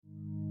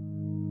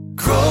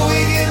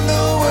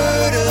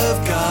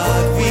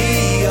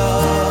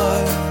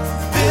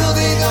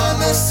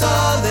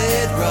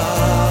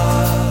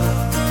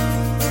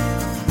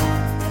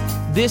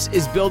This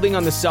is Building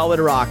on the Solid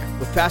Rock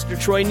with Pastor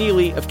Troy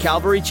Neely of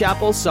Calvary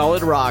Chapel,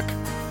 Solid Rock.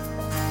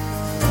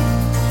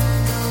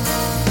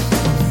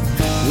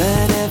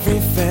 Let every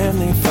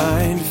family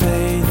find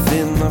faith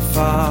in the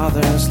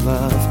Father's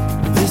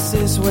love. This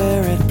is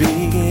where it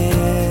begins.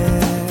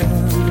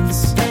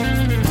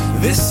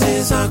 This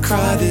is our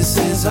cry, this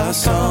is our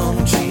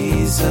song.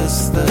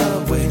 Jesus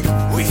the way.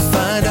 We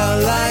find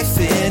our life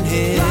in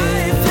Him.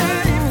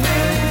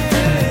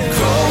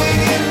 Growing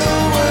in the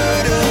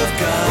Word of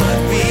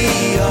God,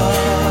 we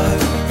are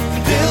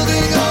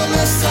building on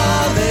the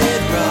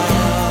solid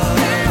rock.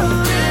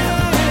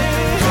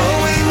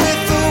 Growing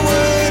with the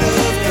Word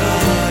of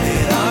God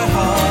in our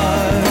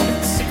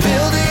hearts,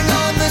 building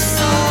on the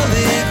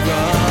solid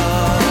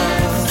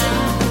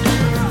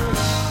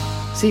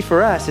rock. See,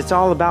 for us, it's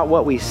all about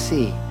what we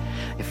see.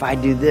 If I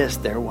do this,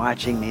 they're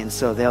watching me, and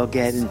so they'll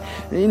get, and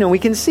we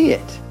can see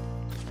it.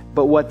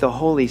 But what the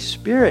Holy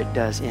Spirit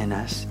does in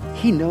us,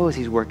 He knows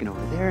He's working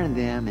over there and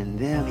them and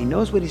them. He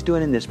knows what He's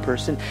doing in this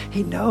person.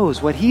 He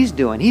knows what He's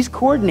doing. He's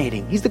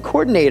coordinating. He's the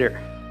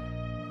coordinator.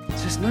 He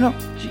says, no,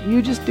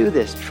 you just do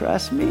this.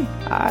 Trust me.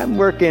 I'm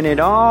working it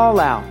all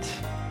out.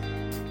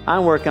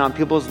 I'm working on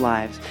people's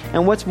lives.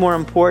 And what's more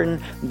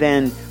important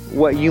than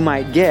what you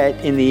might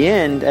get in the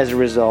end as a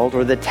result,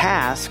 or the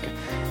task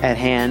at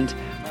hand,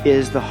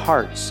 is the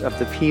hearts of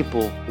the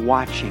people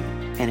watching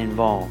and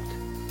involved.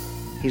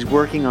 He's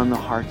working on the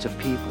hearts of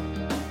people.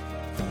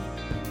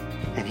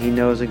 And He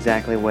knows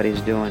exactly what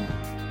He's doing.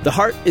 The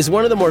heart is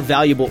one of the more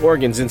valuable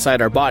organs inside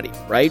our body,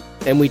 right?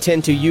 And we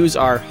tend to use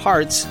our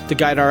hearts to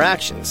guide our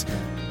actions.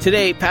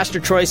 Today, Pastor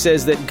Troy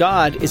says that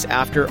God is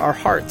after our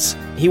hearts.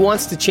 He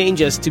wants to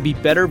change us to be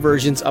better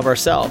versions of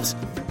ourselves.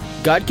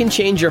 God can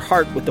change your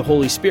heart with the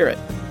Holy Spirit.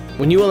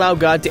 When you allow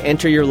God to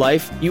enter your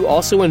life, you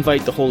also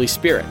invite the Holy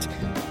Spirit.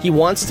 He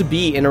wants to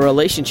be in a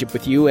relationship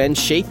with you and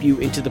shape you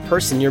into the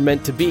person you're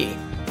meant to be.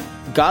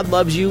 God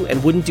loves you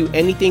and wouldn't do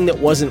anything that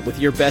wasn't with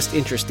your best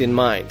interest in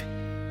mind.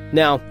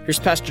 Now, here's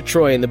Pastor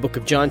Troy in the book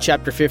of John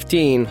chapter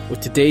 15 with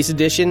today's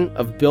edition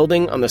of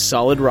Building on the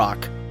Solid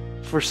Rock.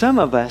 For some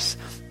of us,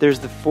 there's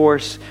the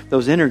force,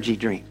 those energy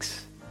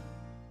drinks.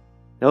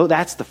 No,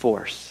 that's the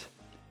force.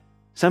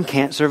 Some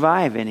can't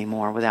survive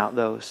anymore without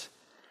those.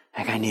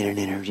 Like, I need an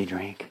energy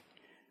drink.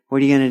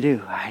 What are you going to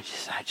do? I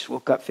just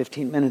woke up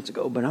 15 minutes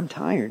ago, but I'm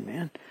tired,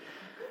 man.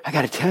 I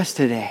got a test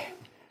today.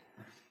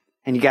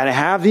 And you got to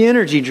have the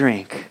energy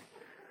drink.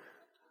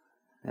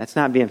 That's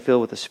not being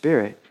filled with the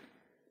Spirit.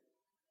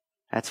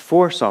 That's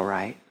force, all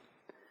right.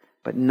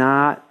 But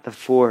not the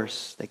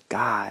force that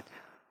God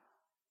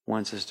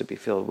wants us to be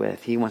filled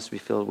with. He wants to be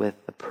filled with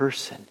the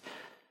person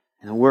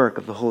and the work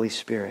of the Holy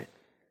Spirit.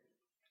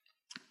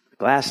 The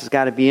glass has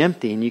got to be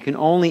empty, and you can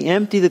only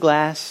empty the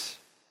glass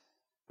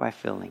by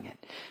filling it.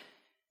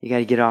 You got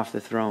to get off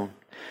the throne.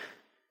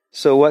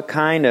 So what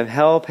kind of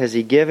help has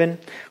He given?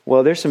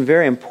 Well, there's some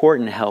very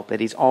important help that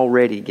He's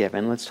already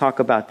given. Let's talk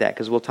about that,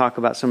 because we'll talk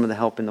about some of the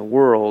help in the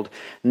world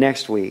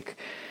next week.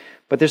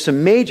 But there's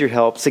some major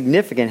help,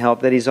 significant help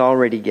that He's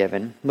already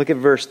given. Look at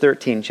verse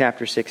 13,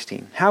 chapter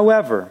 16.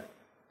 However,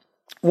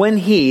 when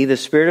He, the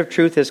Spirit of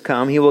truth, has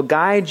come, He will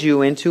guide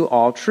you into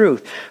all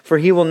truth. For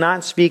He will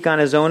not speak on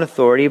His own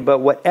authority, but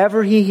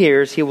whatever He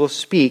hears, He will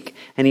speak,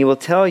 and He will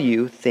tell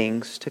you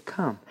things to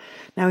come.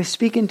 Now He's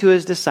speaking to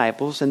His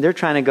disciples, and they're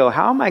trying to go,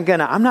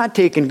 I'm not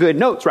taking good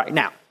notes right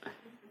now.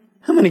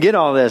 I'm going to get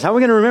all this. How are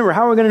we going to remember?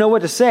 How are we going to know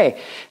what to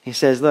say? He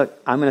says,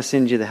 look, I'm going to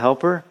send you the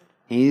helper,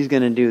 and He's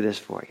going to do this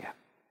for you.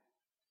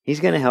 He's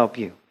going to help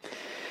you.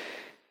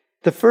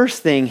 The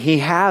first thing He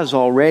has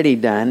already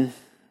done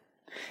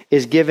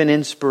is given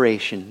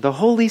inspiration. The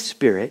Holy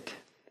Spirit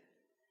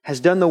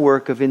has done the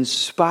work of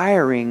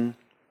inspiring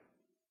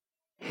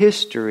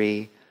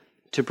history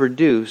to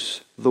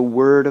produce the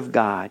Word of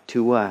God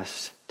to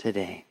us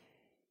today.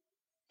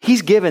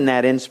 He's given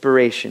that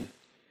inspiration.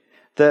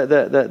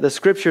 The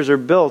Scriptures are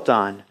built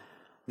on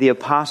the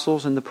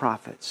apostles and the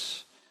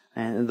prophets,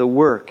 and the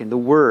work and the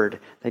Word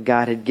that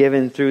God had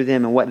given through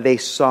them and what they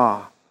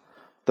saw.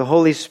 The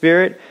Holy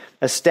Spirit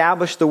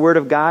established the Word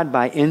of God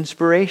by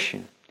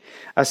inspiration.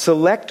 A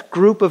select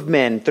group of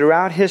men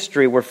throughout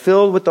history were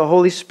filled with the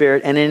Holy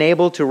Spirit and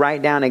enabled to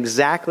write down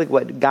exactly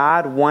what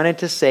God wanted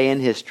to say in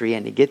history,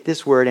 and to get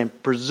this Word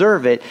and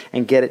preserve it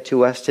and get it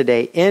to us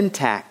today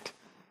intact.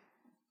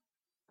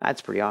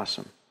 That's pretty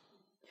awesome.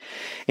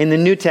 In the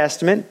New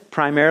Testament,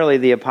 primarily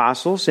the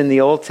apostles. In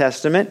the Old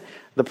Testament,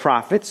 the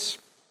prophets.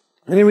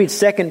 Let me read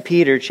 2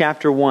 Peter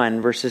chapter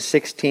 1, verses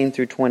 16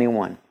 through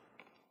 21.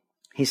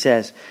 He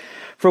says,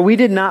 "For we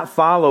did not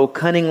follow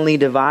cunningly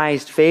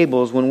devised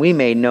fables when we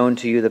made known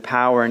to you the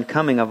power and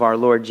coming of our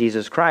Lord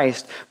Jesus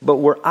Christ, but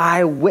were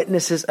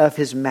eyewitnesses of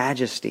His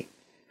majesty.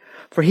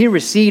 For He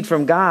received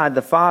from God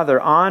the Father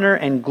honor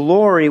and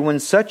glory when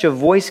such a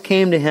voice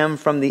came to Him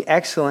from the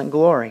excellent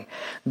glory.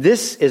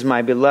 This is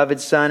my beloved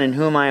Son in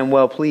whom I am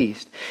well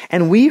pleased.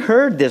 And we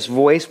heard this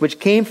voice which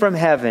came from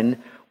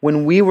heaven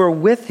when we were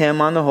with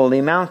Him on the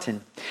holy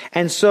mountain.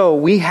 And so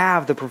we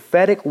have the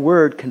prophetic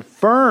word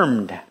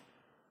confirmed.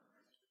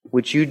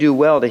 which you do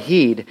well to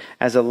heed,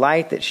 as a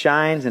light that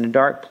shines in a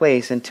dark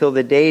place until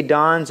the day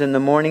dawns and the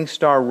morning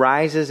star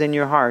rises in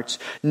your hearts,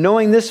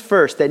 knowing this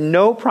first, that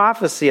no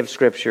prophecy of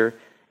Scripture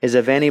is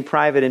of any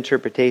private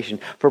interpretation.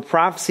 For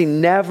prophecy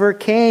never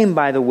came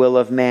by the will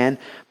of man,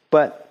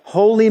 but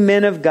holy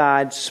men of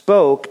God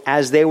spoke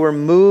as they were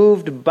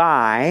moved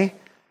by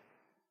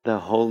the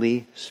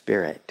Holy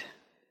Spirit.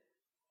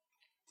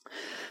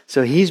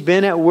 So He's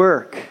been at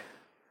work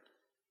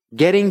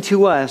getting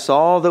to us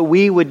all that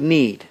we would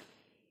need.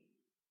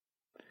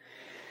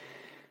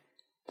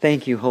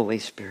 Thank you, Holy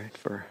Spirit,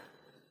 for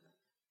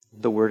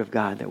the Word of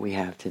God that we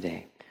have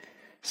today.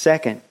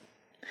 Second,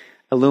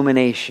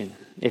 illumination.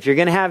 If you're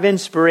going to have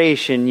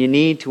inspiration, you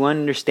need to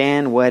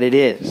understand what it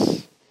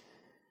is.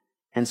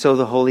 And so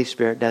the Holy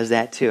Spirit does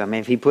that too. I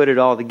mean, if He put it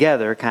all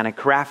together, kind of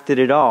crafted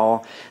it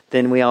all,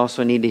 then we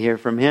also need to hear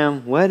from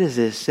Him. What is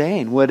this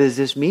saying? What does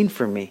this mean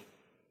for me?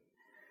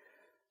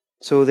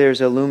 So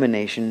there's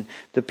illumination.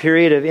 The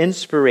period of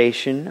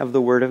inspiration of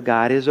the Word of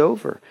God is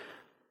over.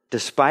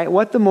 Despite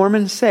what the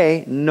Mormons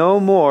say, no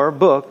more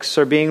books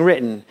are being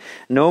written.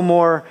 No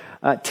more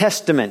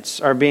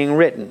testaments are being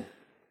written.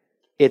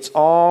 It's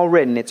all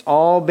written. It's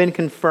all been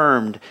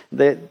confirmed.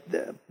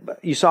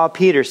 You saw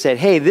Peter said,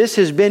 hey, this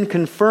has been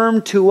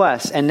confirmed to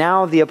us. And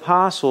now the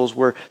apostles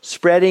were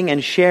spreading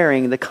and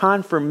sharing the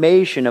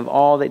confirmation of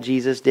all that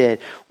Jesus did,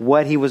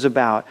 what He was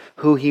about,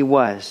 who He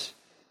was.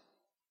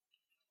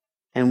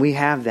 And we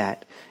have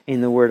that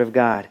in the Word of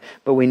God.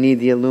 But we need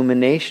the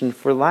illumination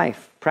for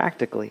life,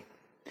 practically.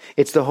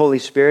 It's the Holy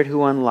Spirit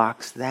who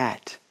unlocks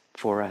that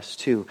for us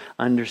too.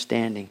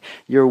 Understanding.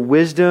 Your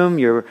wisdom,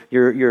 your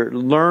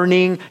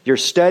learning, your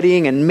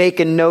studying and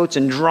making notes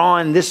and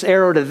drawing this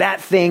arrow to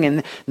that thing,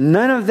 and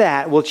none of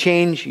that will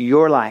change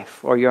your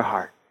life or your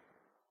heart.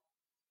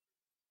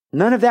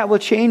 None of that will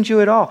change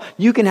you at all.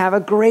 You can have a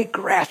great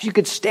grasp. You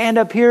could stand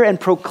up here and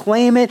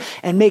proclaim it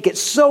and make it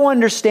so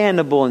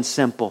understandable and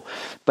simple.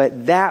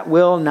 But that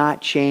will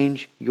not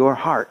change your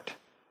heart.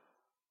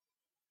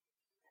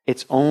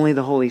 It's only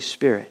the Holy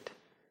Spirit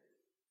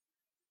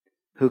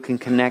who can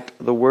connect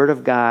the Word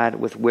of God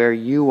with where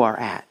you are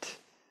at,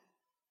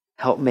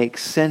 help make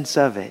sense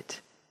of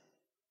it,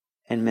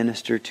 and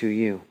minister to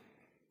you.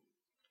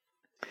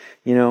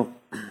 You know,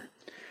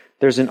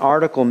 there's an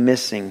article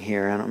missing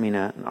here. I don't mean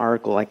an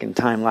article like in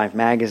Time Life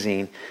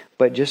magazine,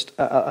 but just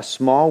a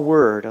small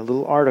word, a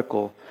little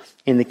article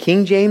in the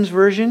King James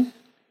Version,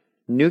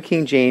 New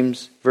King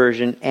James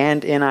Version,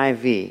 and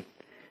NIV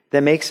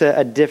that makes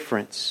a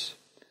difference.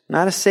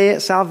 Not a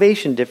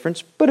salvation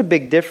difference, but a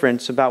big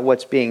difference about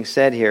what's being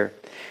said here.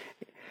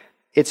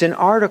 It's an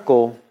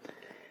article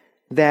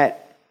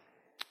that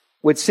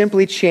would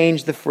simply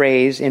change the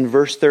phrase in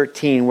verse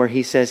 13 where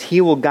he says, He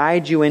will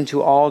guide you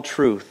into all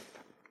truth.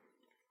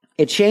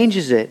 It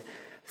changes it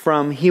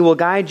from He will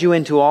guide you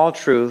into all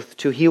truth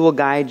to He will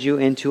guide you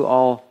into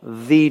all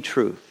the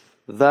truth.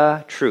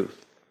 The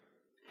truth.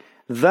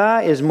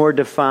 The is more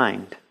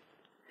defined.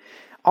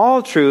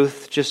 All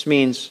truth just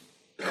means,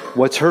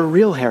 what's her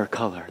real hair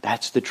color?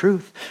 That's the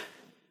truth.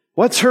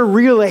 What's her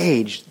real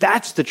age?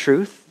 That's the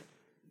truth.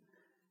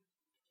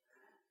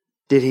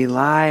 Did he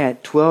lie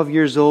at 12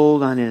 years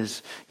old on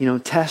his,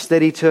 test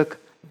that he took?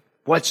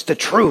 What's the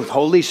truth?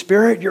 Holy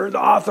Spirit, you're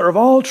the author of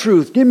all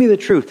truth. Give me the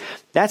truth.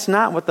 That's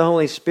not what the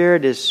Holy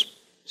Spirit is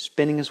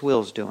spinning His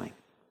wheels doing.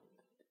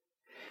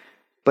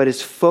 But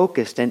is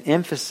focused and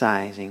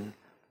emphasizing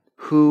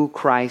who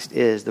Christ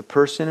is, the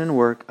person and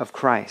work of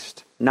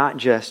Christ, not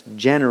just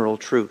general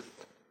truth.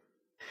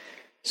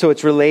 So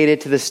it's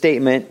related to the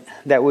statement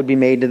that would be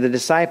made to the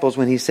disciples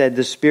when He said,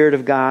 the Spirit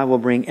of God will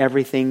bring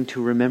everything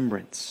to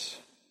remembrance.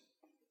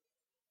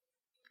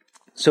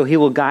 So He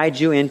will guide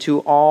you into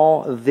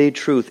all the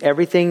truth,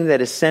 everything that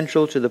is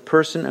central to the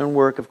person and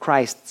work of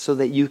Christ, so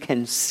that you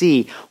can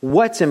see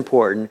what's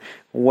important,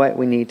 what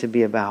we need to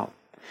be about.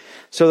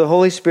 So the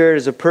Holy Spirit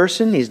is a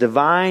person. He's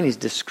divine, He's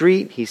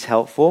discreet, He's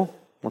helpful.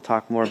 We'll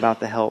talk more about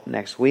the help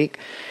next week.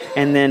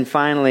 And then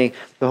finally,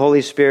 the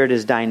Holy Spirit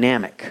is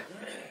dynamic.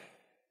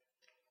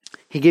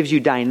 He gives you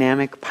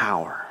dynamic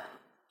power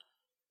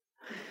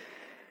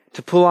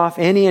to pull off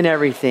any and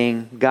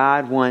everything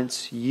God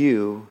wants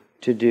you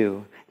to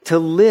do, to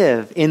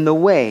live in the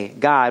way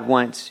God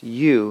wants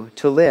you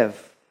to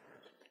live.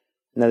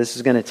 Now, this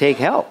is going to take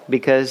help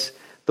because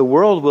the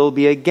world will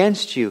be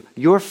against you.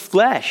 Your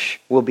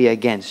flesh will be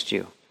against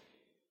you.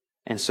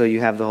 And so you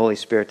have the Holy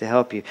Spirit to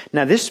help you.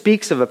 Now, this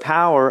speaks of a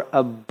power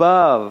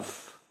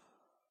above,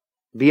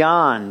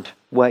 beyond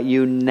what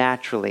you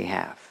naturally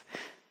have.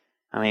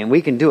 I mean,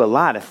 we can do a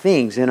lot of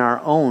things in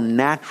our own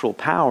natural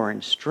power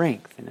and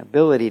strength and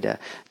ability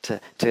to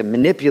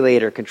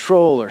manipulate or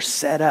control or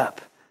set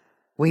up.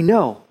 We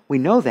know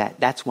that.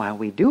 That's why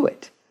we do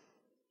it.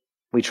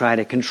 We try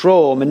to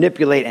control,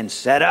 manipulate, and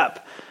set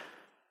up.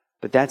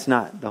 But that's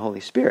not the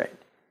Holy Spirit.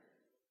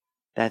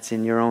 That's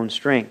in your own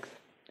strength.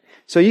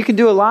 So you can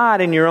do a lot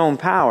in your own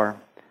power,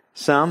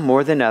 some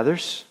more than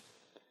others.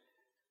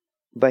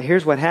 But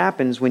here's what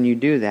happens when you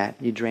do that.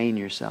 You drain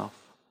yourself.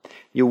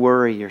 You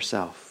worry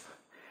yourself.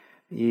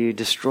 You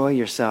destroy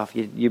yourself.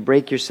 You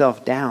break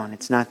yourself down.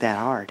 It's not that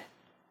hard.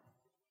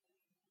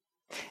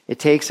 It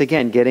takes,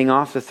 again, getting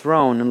off the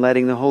throne and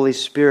letting the Holy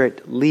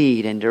Spirit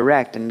lead and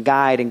direct and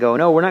guide and go,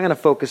 no, we're not going to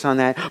focus on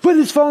that. But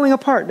it's falling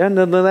apart. Then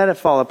let it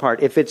fall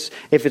apart. If it's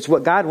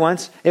what God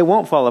wants, it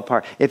won't fall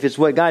apart. If it's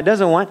what God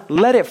doesn't want,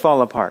 let it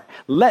fall apart.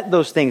 Let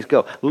those things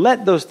go.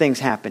 Let those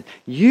things happen.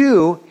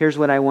 Here's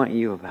what I want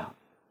you about.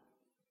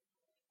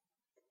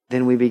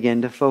 Then we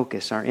begin to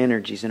focus our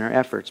energies and our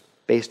efforts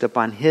based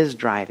upon His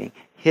driving,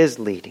 His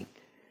leading.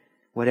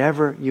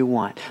 Whatever you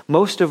want.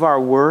 Most of our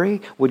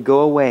worry would go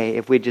away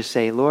if we just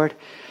say, Lord,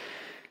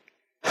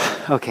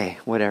 okay,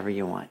 whatever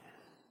you want.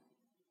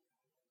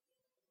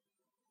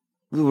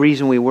 The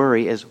reason we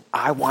worry is,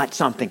 I want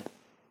something.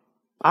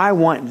 I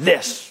want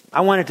this.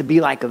 I want it to be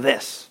like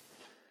this.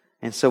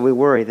 And so we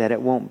worry that it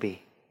won't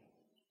be.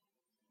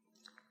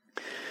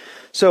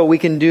 So we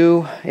can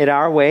do it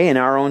our way in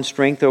our own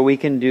strength, or we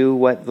can do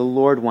what the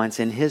Lord wants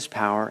in His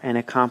power and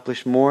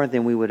accomplish more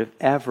than we would have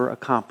ever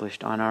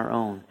accomplished on our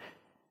own.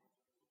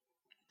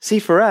 See,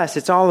 for us,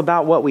 it's all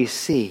about what we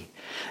see.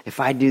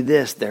 If I do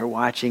this, they're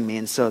watching me,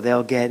 and so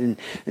they'll get, and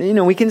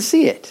we can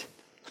see it.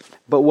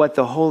 But what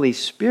the Holy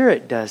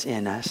Spirit does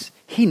in us,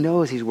 He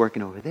knows He's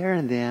working over there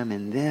and them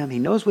and them. He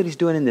knows what He's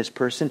doing in this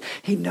person.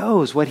 He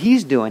knows what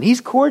He's doing.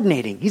 He's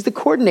coordinating. He's the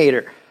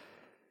coordinator.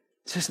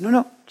 He says,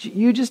 no,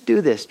 you just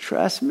do this.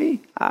 Trust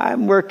me.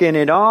 I'm working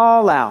it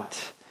all out.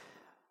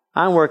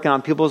 I'm working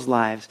on people's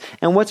lives.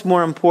 And what's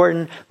more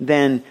important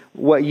than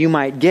what you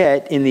might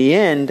get in the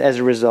end as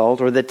a result,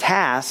 or the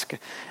task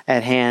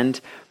at hand,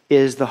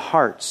 is the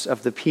hearts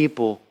of the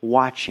people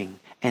watching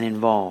and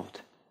involved.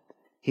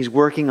 He's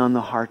working on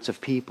the hearts of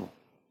people.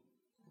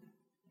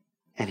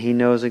 And He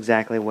knows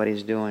exactly what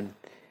He's doing.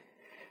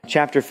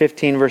 Chapter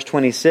 15, verse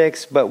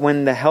 26, but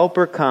when the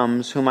Helper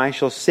comes, whom I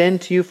shall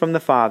send to you from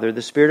the Father,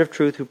 the Spirit of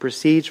truth who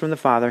proceeds from the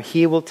Father,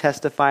 He will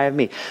testify of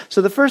me.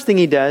 So the first thing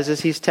He does is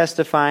He's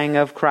testifying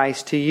of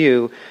Christ to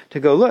you, to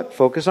go, look,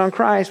 focus on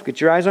Christ, get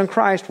your eyes on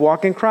Christ,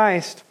 walk in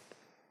Christ.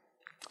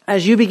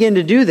 As you begin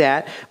to do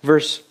that,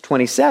 verse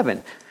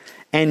 27,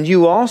 and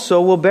you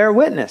also will bear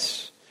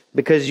witness,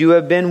 because you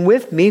have been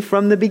with me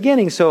from the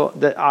beginning. So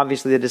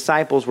obviously the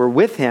disciples were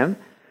with Him.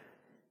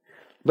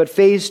 But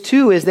phase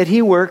 2 is that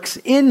He works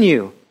in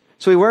you.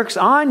 So He works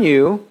on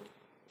you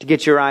to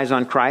get your eyes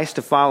on Christ,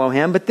 to follow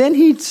Him. But then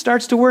He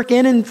starts to work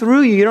in and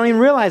through you. You don't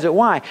even realize it.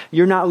 Why?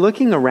 You're not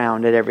looking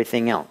around at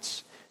everything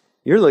else.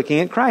 You're looking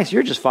at Christ.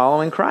 You're just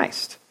following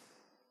Christ.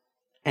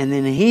 And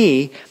then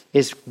He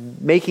is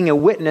making a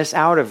witness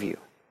out of you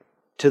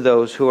to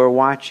those who are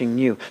watching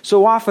you.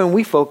 So often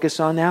we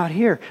focus on out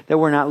here that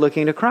we're not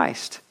looking to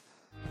Christ.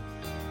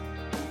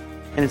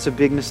 And it's a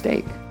big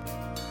mistake.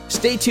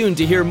 Stay tuned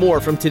to hear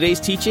more from today's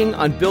teaching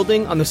on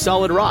Building on the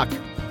Solid Rock.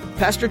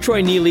 Pastor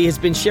Troy Neely has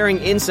been sharing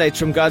insights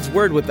from God's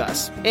Word with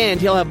us,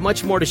 and he'll have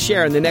much more to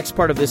share in the next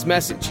part of this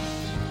message.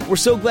 We're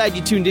so glad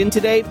you tuned in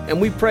today, and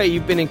we pray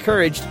you've been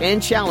encouraged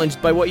and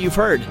challenged by what you've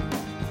heard.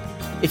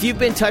 If you've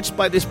been touched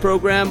by this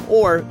program,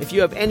 or if you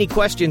have any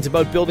questions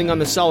about Building on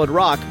the Solid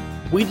Rock,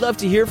 we'd love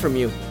to hear from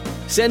you.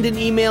 Send an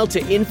email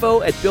to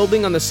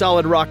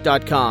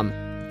info@buildingonthesolidrock.com.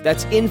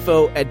 That's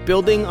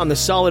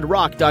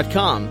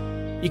info@buildingonthesolidrock.com.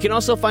 You can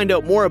also find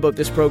out more about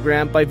this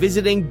program by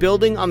visiting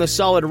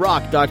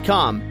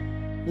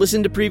buildingonthesolidrock.com.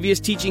 Listen to previous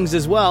teachings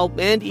as well,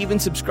 and even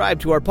subscribe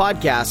to our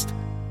podcast.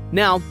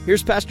 Now,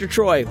 here's Pastor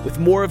Troy with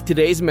more of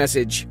today's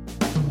message.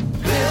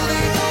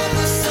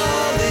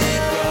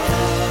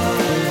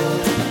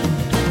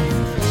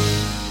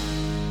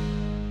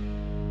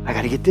 I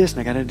got to get this,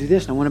 and I got to do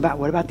this, and what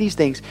about these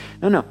things?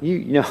 No, you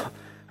know,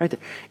 right there.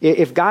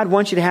 If God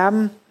wants you to have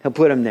them, He'll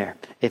put them there.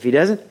 If He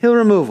doesn't, He'll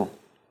remove them.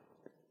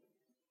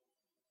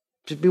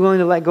 Just be willing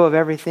to let go of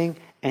everything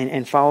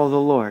and follow the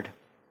Lord.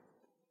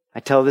 I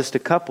tell this to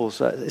couples,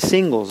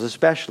 singles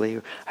especially.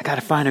 I got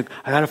to find a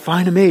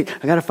mate.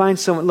 I got to find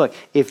someone. Look,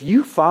 if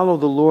you follow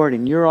the Lord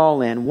and you're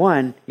all in,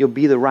 one, you'll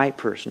be the right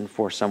person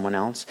for someone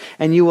else,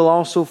 and you will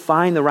also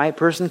find the right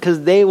person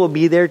because they will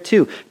be there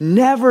too.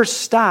 Never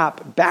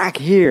stop back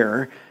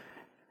here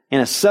in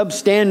a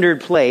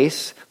substandard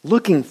place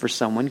looking for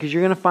someone, because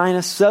you're going to find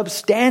a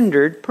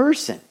substandard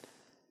person.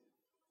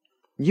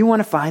 You want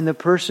to find the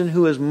person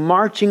who is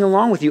marching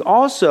along with you.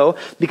 Also,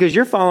 because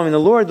you're following the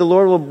Lord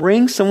will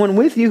bring someone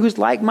with you who's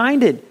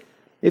like-minded.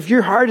 If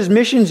your heart is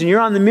missions and you're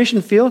on the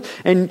mission field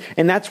and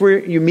that's where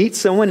you meet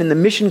someone in the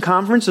mission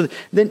conference,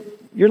 then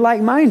you're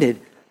like-minded.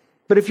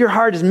 But if your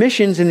heart is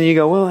missions and then you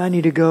go, well, I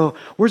need to go,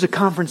 where's a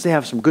conference they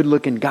have some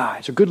good-looking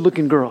guys or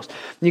good-looking girls?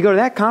 And you go to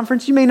that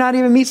conference, you may not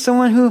even meet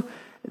someone who,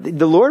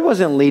 the Lord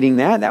wasn't leading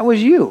that. That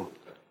was you.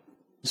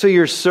 So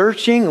you're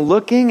searching,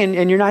 looking,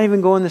 and you're not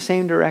even going the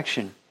same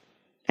direction.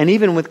 And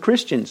even with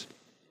Christians,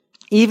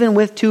 even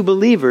with two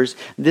believers,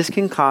 this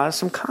can cause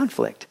some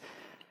conflict.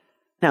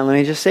 Now, let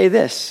me just say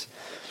this.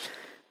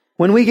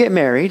 When we get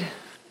married,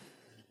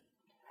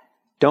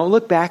 don't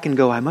look back and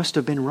go, I must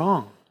have been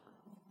wrong.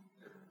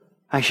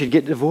 I should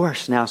get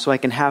divorced now so I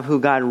can have who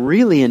God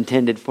really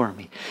intended for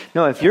me.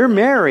 No, if you're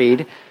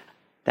married,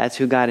 That's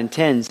who God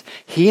intends.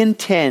 He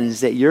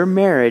intends that your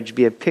marriage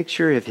be a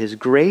picture of His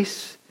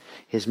grace,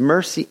 His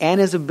mercy,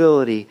 and His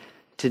ability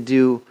to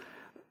do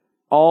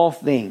all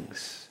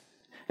things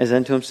as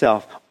unto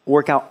Himself.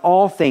 Work out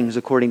all things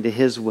according to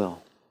His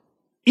will,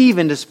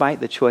 even despite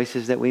the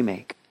choices that we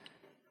make.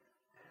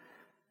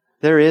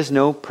 There is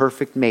no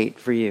perfect mate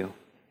for you.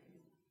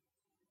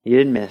 You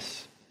didn't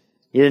miss.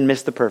 You didn't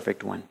miss the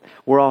perfect one.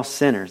 We're all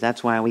sinners.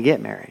 That's why we get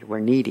married. We're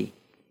needy.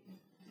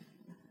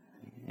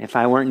 If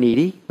I weren't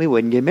needy, we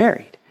wouldn't get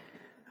married.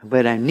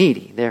 But I'm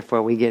needy.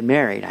 Therefore, we get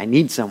married. I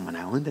need someone.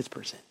 I want this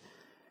person.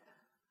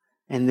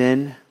 And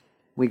then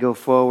we go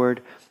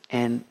forward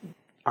and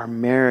our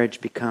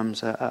marriage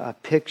becomes a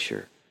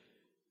picture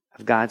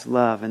of God's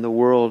love. And the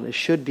world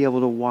should be able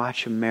to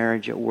watch a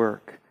marriage at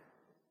work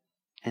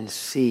and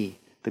see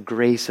the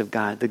grace of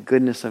God, the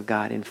goodness of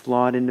God in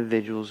flawed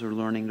individuals who are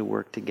learning to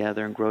work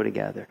together and grow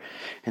together.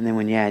 And then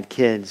when you add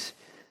kids,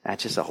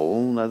 that's just a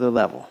whole other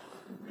level.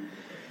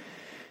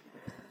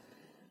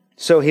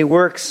 So He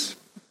works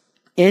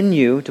in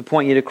you to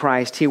point you to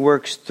Christ. He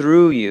works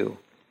through you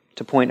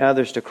to point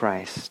others to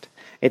Christ.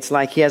 It's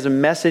like He has a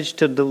message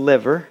to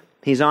deliver.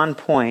 He's on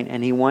point,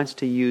 and He wants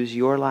to use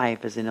your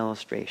life as an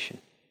illustration.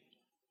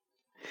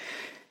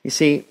 You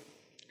see,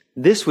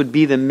 this would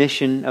be the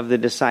mission of the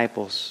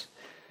disciples.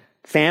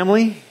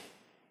 Family,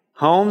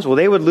 homes, well,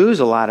 they would lose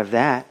a lot of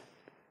that.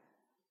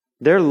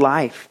 Their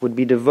life would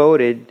be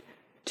devoted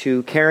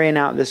to carrying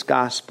out this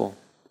gospel,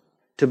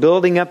 to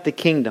building up the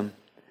kingdom,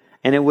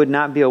 and it would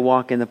not be a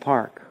walk in the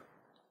park.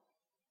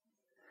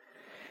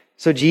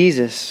 So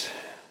Jesus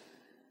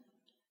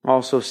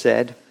also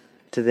said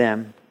to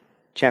them,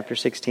 chapter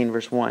 16,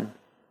 verse 1,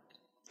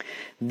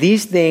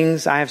 "These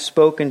things I have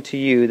spoken to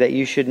you, that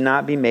you should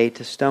not be made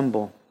to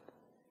stumble.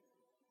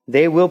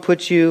 They will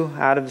put you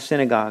out of the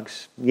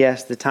synagogues.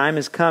 Yes, the time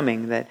is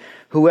coming that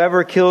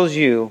whoever kills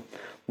you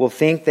will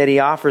think that he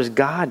offers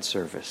God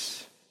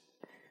service.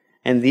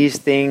 And these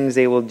things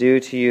they will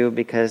do to you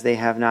because they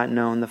have not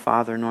known the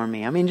Father nor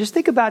me." I mean, just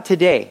think about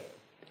today.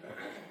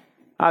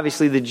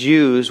 Obviously, the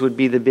Jews would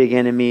be the big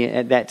enemy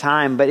at that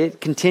time, but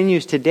it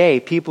continues today.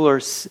 People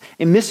are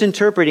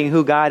misinterpreting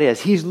who God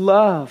is. He's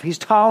love, He's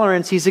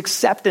tolerance, He's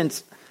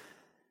acceptance.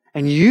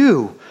 And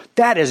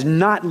that is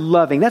not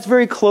loving. That's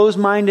very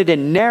closed-minded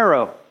and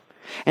narrow.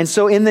 And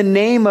so in the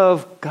name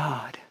of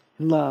God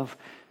and love,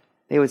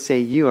 they would say,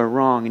 you are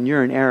wrong, and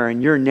you're in error,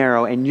 and you're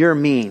narrow, and you're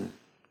mean.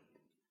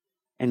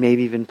 And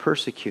maybe even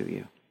persecute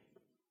you.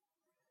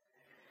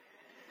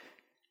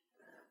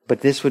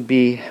 But this would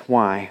be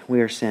why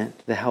we are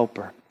sent the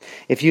Helper.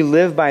 If you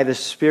live by the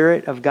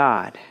Spirit of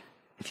God,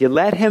 if you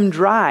let Him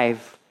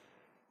drive,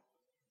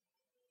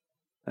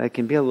 it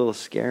can be a little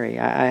scary.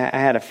 I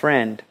had a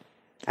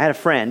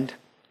friend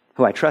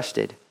who I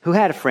trusted, who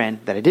had a friend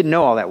that I didn't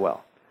know all that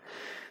well.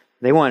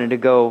 They wanted to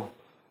go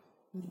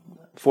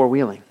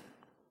four-wheeling.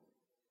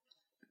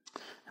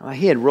 Well,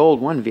 he had rolled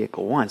one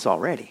vehicle once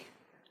already.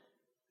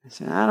 I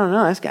said, I don't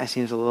know, this guy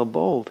seems a little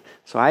bold.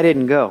 So I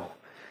didn't go.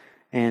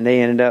 And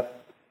they ended up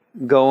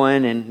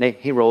going, and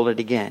he rolled it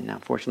again. Now,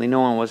 fortunately,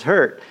 no one was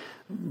hurt.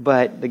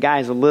 But the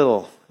guy's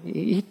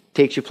he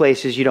takes you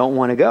places you don't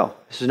want to go.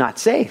 This is not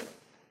safe.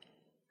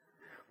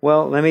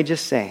 Well, let me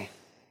just say,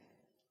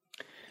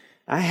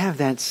 I have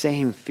that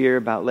same fear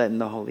about letting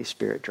the Holy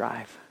Spirit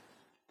drive.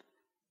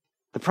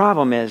 The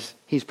problem is,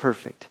 He's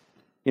perfect.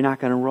 You're not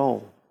going to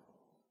roll.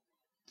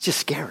 It's just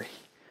scary.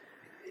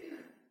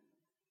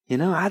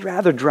 I'd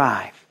rather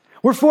drive.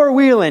 We're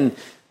four-wheeling.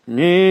 Put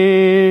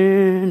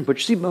your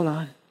seatbelt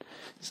on.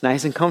 It's a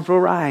nice and comfortable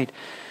ride.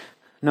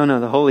 No,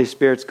 the Holy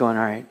Spirit's going,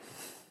 all right,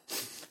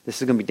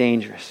 this is going to be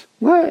dangerous.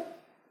 What?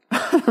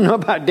 I don't know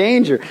about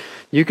danger.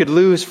 You could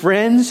lose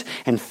friends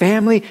and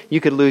family.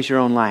 You could lose your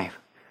own life.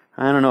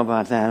 I don't know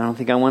about that. I don't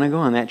think I want to go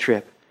on that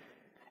trip.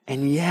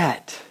 And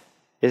yet,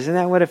 isn't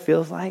that what it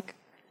feels like?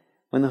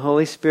 When the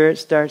Holy Spirit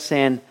starts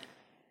saying,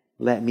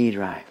 let me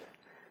drive.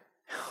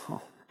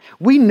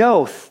 We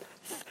know,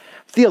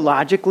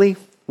 theologically,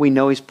 we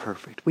know He's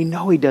perfect. We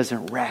know He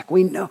doesn't wreck.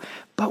 We know,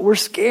 but we're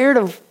scared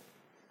of,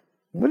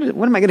 what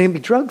am I going to be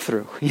drugged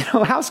through?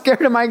 How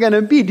scared am I going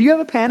to be? Do you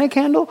have a panic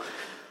handle?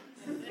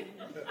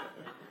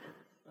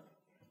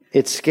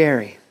 It's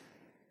scary.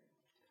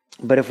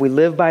 But if we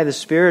live by the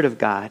Spirit of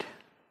God,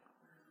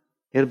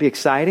 it'll be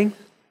exciting.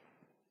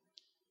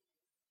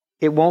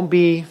 It won't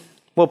be,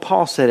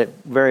 Paul said it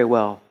very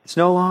well. It's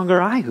no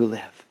longer I who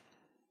live.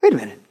 Wait a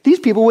minute. These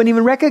people wouldn't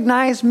even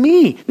recognize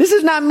me. This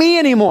is not me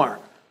anymore.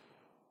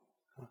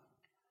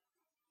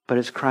 But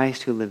it's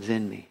Christ who lives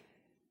in me.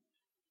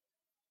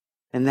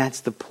 And that's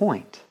the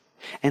point.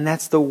 And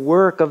that's the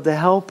work of the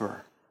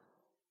Helper.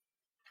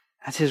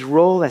 That's His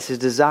role, that's His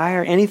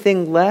desire.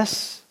 Anything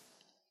less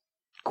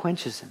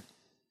quenches Him.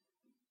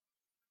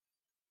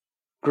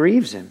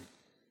 Grieves Him.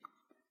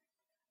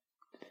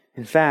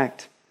 In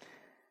fact,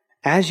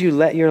 as you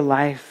let your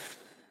life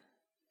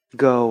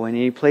go and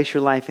you place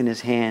your life in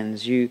His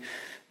hands, you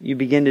you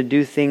begin to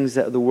do things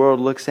that the world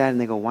looks at and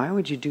they go, why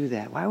would you do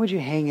that? Why would you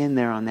hang in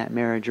there on that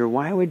marriage? Or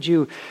why would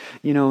you,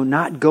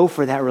 not go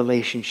for that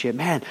relationship?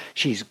 Man,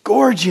 she's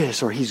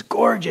gorgeous or he's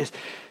gorgeous.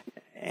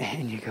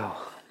 And you go,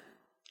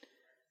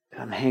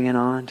 I'm hanging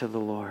on to the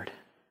Lord.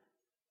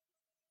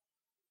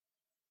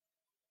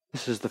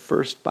 This is the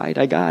first bite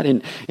I got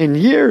in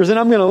years, and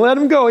I'm going to let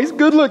him go. He's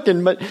good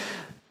looking, but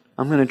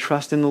I'm going to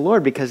trust in the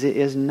Lord because it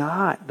is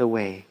not the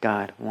way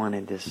God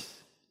wanted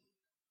this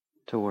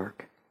to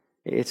work.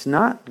 It's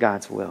not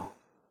God's will.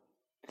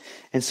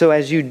 And so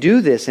as you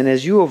do this and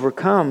as you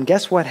overcome,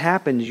 guess what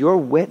happens? Your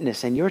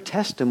witness and your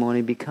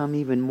testimony become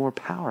even more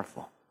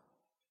powerful,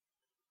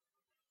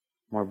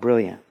 more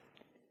brilliant.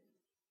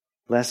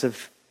 Less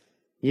of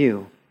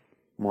you,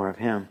 more of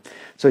him.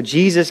 So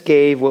Jesus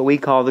gave what we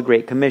call the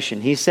Great Commission.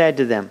 He said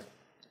to them,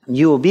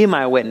 you will be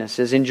my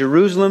witnesses in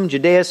Jerusalem,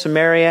 Judea,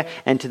 Samaria,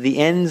 and to the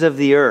ends of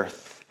the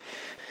earth.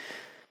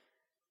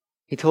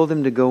 He told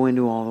them to go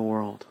into all the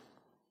world,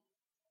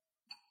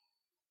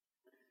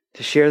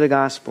 to share the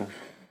gospel,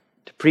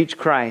 to preach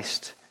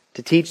Christ,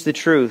 to teach the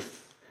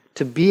truth,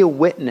 to be a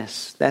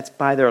witness. That's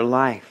by their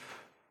life.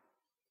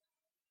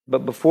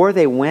 But before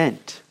they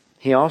went,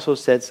 he also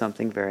said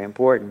something very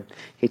important.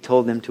 He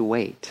told them to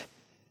wait.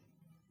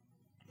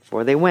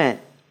 Before they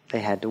went, they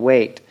had to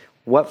wait.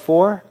 What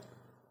for?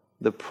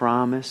 The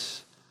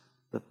promise,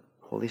 the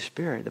Holy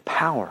Spirit, the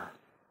power.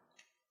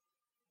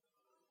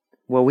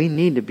 Well, we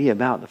need to be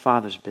about the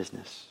Father's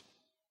business.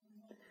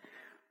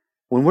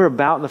 When we're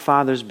about the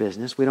Father's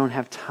business, we don't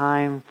have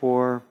time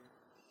for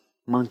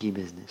monkey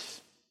business.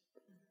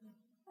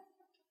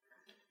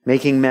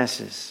 Making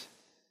messes.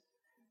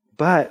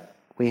 But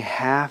we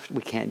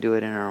can't do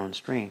it in our own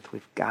strength.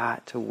 We've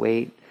got to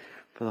wait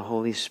for the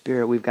Holy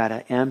Spirit. We've got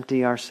to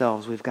empty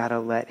ourselves. We've got to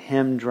let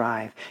him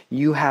drive.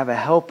 You have a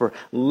helper.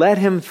 Let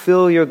him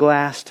fill your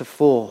glass to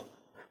full.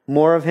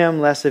 More of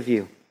him, less of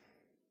you.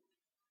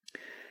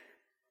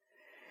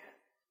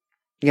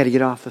 You got to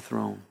get off the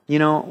throne.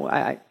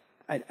 I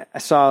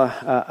saw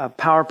a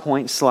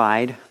PowerPoint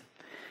slide,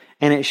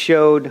 and it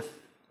showed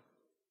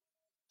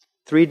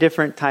 3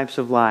 different types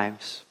of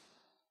lives.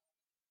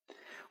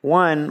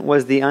 One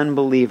was the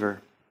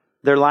unbeliever.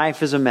 Their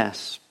life is a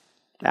mess,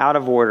 out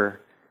of order.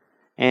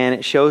 And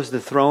it shows the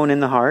throne in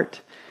the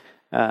heart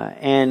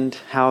and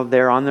how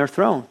they're on their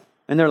throne.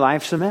 And their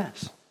life's a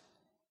mess.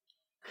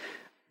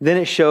 Then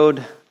it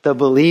showed the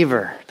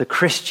believer, the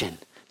Christian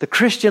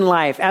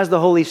life as the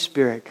Holy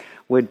Spirit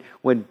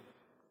would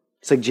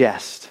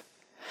suggest.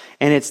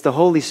 And it's the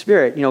Holy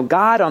Spirit,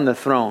 God on the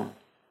throne.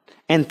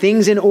 And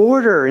things in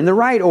order, in the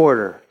right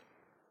order.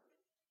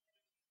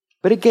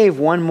 But it gave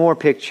one more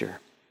picture.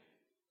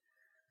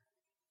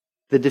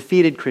 The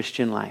defeated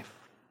Christian life.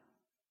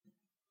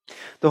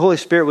 The Holy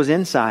Spirit was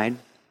inside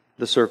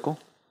the circle.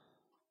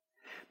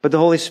 But the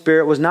Holy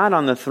Spirit was not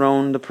on the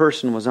throne. The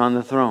person was on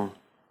the throne.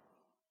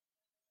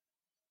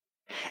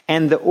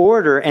 And the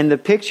order and the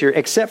picture,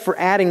 except for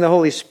adding the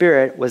Holy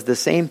Spirit, was the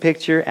same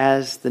picture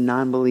as the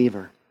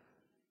non-believer.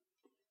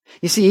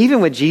 You see,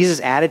 even with Jesus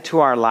added to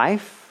our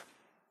life,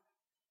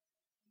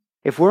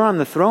 if we're on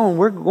the throne,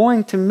 we're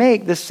going to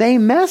make the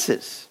same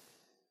messes.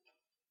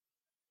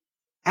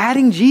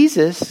 Adding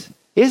Jesus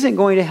isn't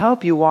going to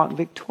help you walk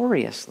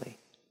victoriously.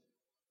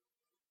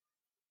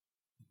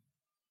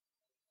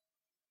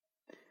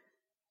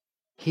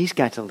 He's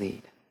got to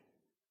lead.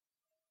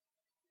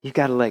 You've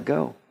got to let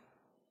go.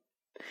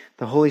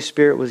 The Holy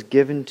Spirit was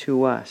given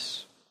to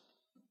us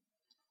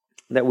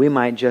that we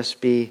might just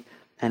be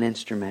an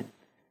instrument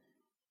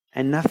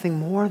and nothing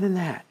more than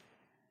that.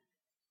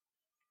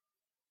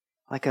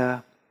 Like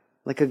a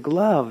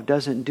glove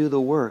doesn't do the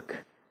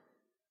work.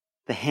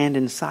 The hand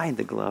inside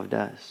the glove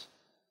does.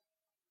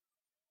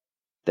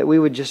 That we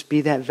would just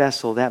be that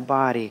vessel, that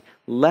body,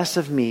 less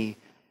of me,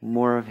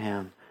 more of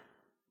him.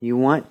 You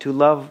want to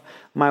love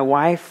my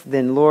wife?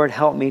 Then Lord,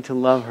 help me to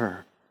love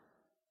her.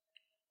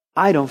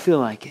 I don't feel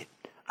like it.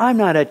 I'm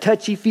not a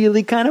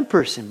touchy-feely kind of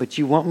person, but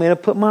you want me to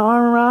put my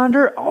arm around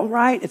her? All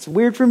right, it's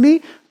weird for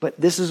me, but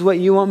this is what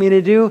you want me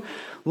to do.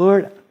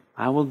 Lord,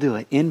 I will do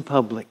it in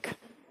public.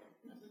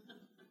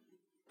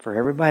 For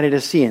everybody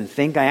to see and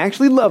think I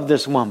actually love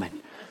this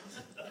woman.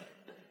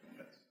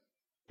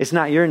 It's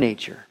not your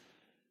nature,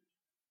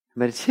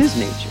 but it's his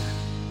nature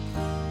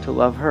to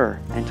love her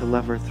and to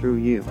love her through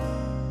you.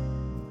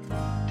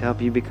 To help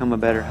you become a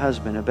better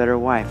husband, a better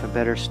wife, a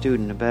better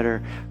student, a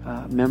better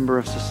member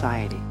of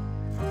society,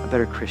 a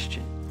better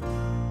Christian.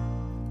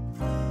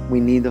 We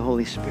need the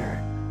Holy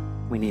Spirit.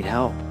 We need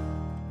help.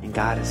 And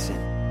God has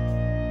sent.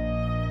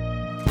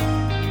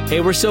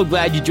 Hey, we're so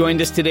glad you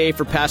joined us today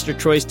for Pastor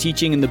Troy's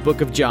teaching in the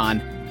book of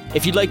John.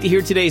 If you'd like to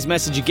hear today's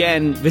message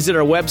again, visit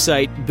our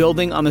website,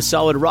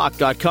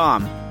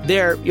 buildingonthesolidrock.com.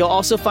 There, you'll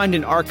also find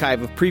an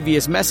archive of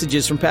previous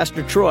messages from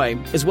Pastor Troy,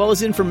 as well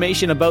as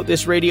information about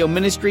this radio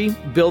ministry,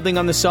 Building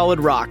on the Solid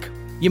Rock.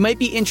 You might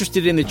be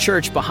interested in the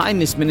church behind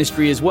this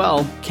ministry as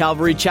well,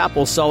 Calvary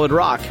Chapel Solid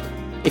Rock.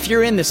 If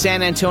you're in the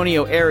San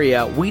Antonio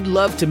area, we'd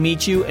love to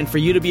meet you and for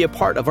you to be a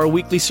part of our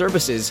weekly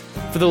services.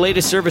 For the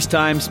latest service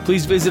times,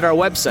 please visit our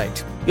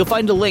website. You'll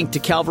find a link to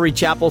Calvary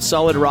Chapel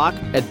Solid Rock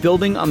at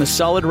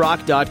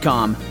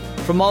buildingonthesolidrock.com.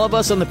 From all of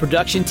us on the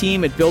production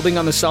team at Building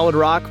on the Solid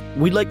Rock,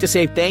 we'd like to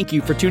say thank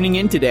you for tuning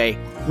in today.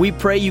 We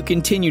pray you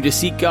continue to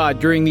seek God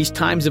during these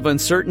times of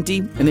uncertainty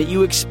and that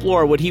you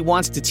explore what He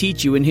wants to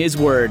teach you in His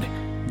Word.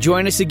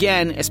 Join us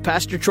again as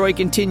Pastor Troy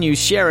continues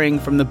sharing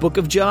from the book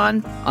of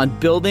John on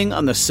Building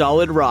on the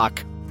Solid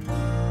Rock.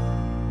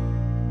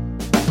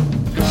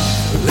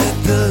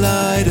 Let the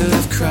light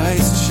of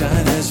Christ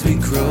shine as we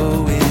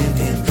grow in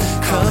Him.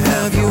 Come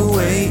have your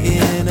way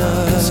in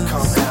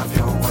us.